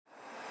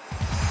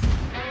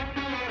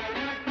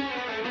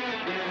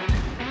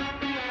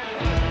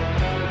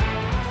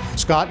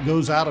Scott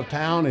goes out of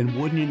town, and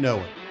wouldn't you know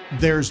it,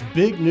 there's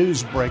big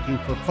news breaking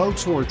for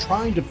folks who are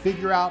trying to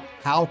figure out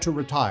how to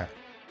retire.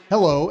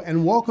 Hello,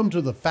 and welcome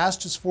to the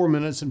fastest 4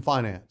 minutes in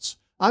finance.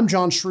 I'm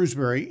John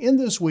Shrewsbury, in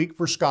this week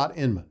for Scott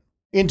Inman.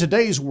 In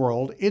today's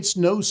world, it's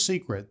no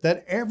secret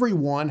that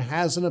everyone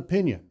has an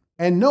opinion.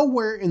 And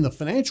nowhere in the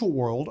financial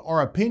world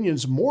are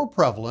opinions more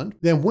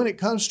prevalent than when it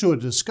comes to a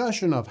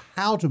discussion of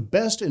how to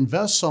best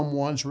invest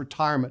someone's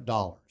retirement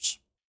dollars.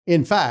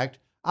 In fact,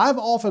 I've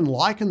often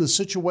likened the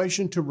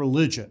situation to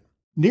religion.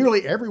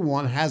 Nearly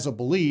everyone has a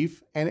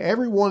belief, and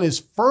everyone is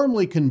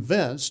firmly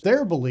convinced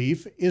their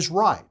belief is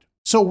right.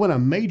 So when a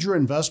major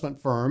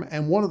investment firm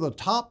and one of the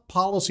top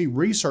policy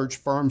research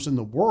firms in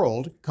the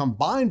world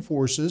combine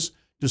forces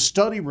to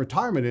study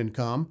retirement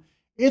income,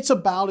 it's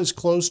about as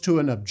close to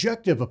an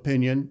objective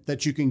opinion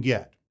that you can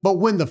get. But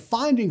when the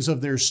findings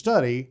of their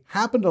study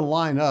happen to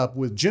line up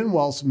with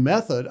GenWealth's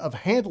method of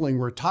handling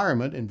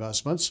retirement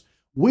investments,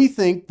 we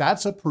think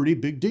that's a pretty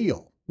big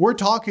deal. We're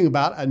talking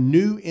about a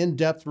new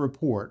in-depth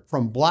report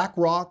from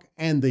BlackRock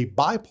and the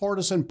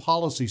Bipartisan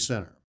Policy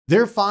Center.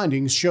 Their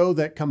findings show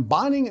that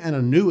combining an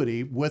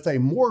annuity with a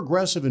more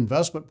aggressive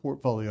investment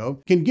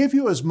portfolio can give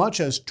you as much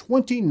as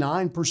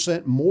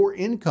 29% more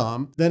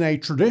income than a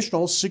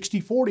traditional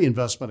 60-40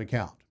 investment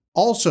account.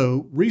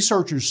 Also,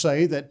 researchers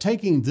say that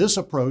taking this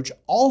approach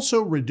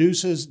also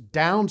reduces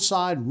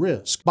downside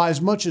risk by as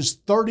much as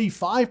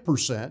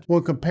 35%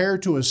 when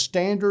compared to a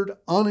standard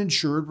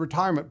uninsured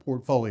retirement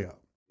portfolio.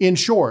 In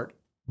short,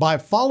 by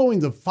following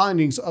the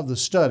findings of the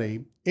study,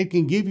 it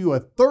can give you a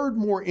third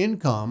more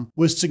income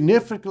with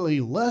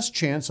significantly less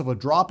chance of a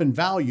drop in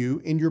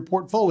value in your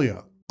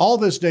portfolio. All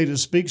this data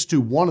speaks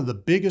to one of the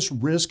biggest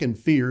risks and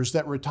fears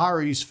that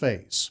retirees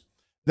face.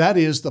 That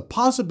is the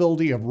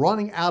possibility of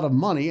running out of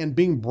money and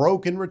being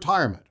broke in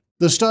retirement.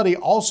 The study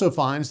also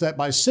finds that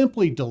by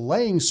simply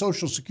delaying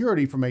Social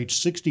Security from age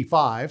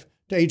 65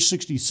 to age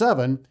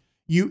 67,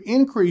 you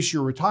increase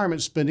your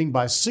retirement spending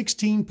by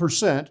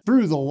 16%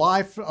 through the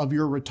life of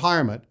your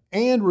retirement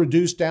and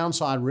reduce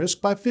downside risk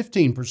by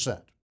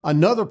 15%.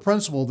 Another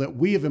principle that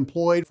we have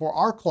employed for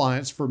our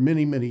clients for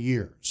many, many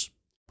years.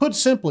 Put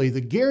simply,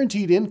 the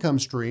guaranteed income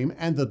stream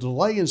and the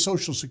delay in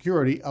Social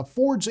Security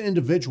affords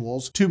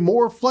individuals to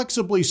more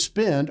flexibly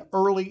spend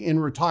early in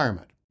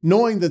retirement,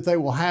 knowing that they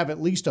will have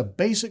at least a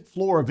basic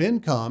floor of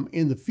income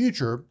in the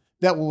future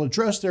that will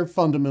address their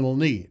fundamental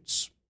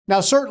needs. Now,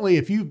 certainly,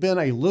 if you've been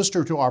a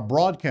listener to our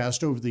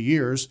broadcast over the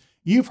years,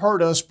 you've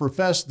heard us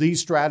profess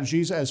these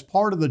strategies as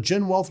part of the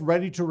GenWealth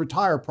Ready to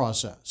Retire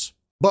process.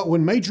 But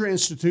when major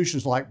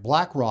institutions like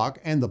BlackRock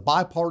and the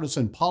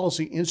Bipartisan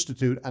Policy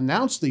Institute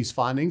announced these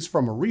findings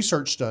from a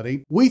research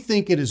study, we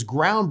think it is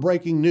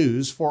groundbreaking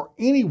news for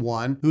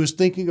anyone who is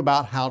thinking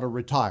about how to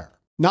retire.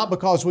 Not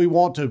because we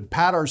want to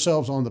pat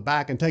ourselves on the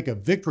back and take a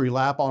victory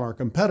lap on our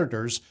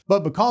competitors,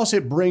 but because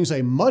it brings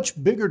a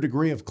much bigger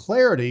degree of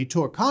clarity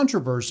to a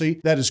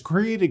controversy that has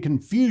created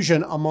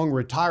confusion among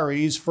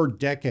retirees for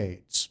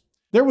decades.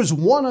 There was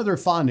one other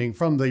finding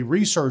from the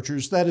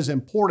researchers that is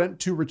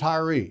important to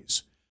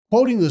retirees.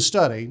 Quoting the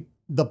study,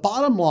 the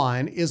bottom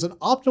line is an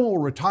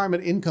optimal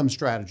retirement income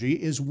strategy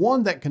is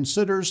one that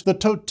considers the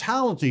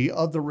totality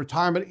of the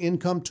retirement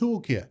income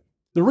toolkit.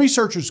 The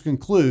researchers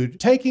conclude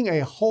taking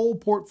a whole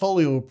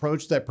portfolio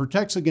approach that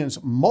protects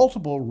against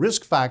multiple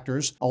risk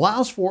factors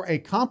allows for a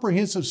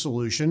comprehensive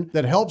solution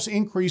that helps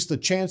increase the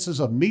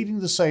chances of meeting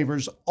the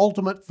saver's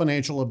ultimate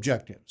financial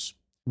objectives.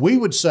 We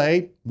would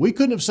say we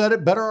couldn't have said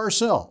it better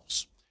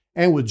ourselves.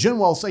 And with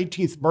GenWealth's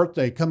 18th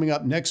birthday coming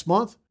up next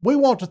month, we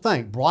want to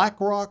thank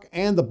BlackRock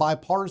and the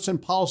Bipartisan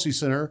Policy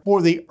Center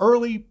for the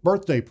early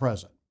birthday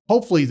present.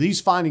 Hopefully,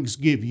 these findings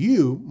give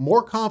you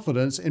more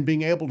confidence in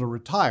being able to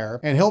retire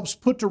and helps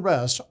put to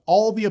rest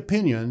all the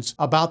opinions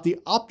about the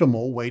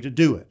optimal way to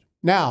do it.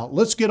 Now,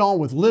 let's get on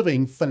with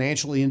living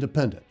financially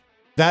independent.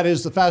 That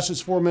is the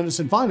fastest 4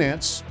 minutes in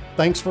finance.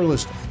 Thanks for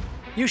listening.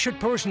 You should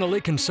personally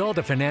consult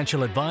a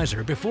financial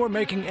advisor before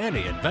making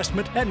any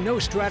investment, and no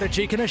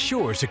strategy can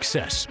assure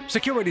success.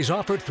 Securities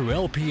offered through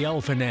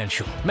LPL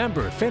Financial.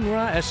 Member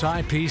FINRA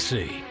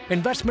SIPC.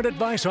 Investment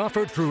advice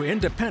offered through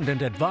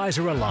Independent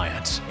Advisor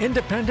Alliance.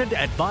 Independent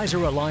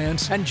Advisor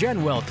Alliance and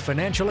GenWealth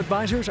Financial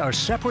Advisors are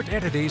separate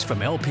entities from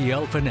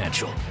LPL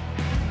Financial.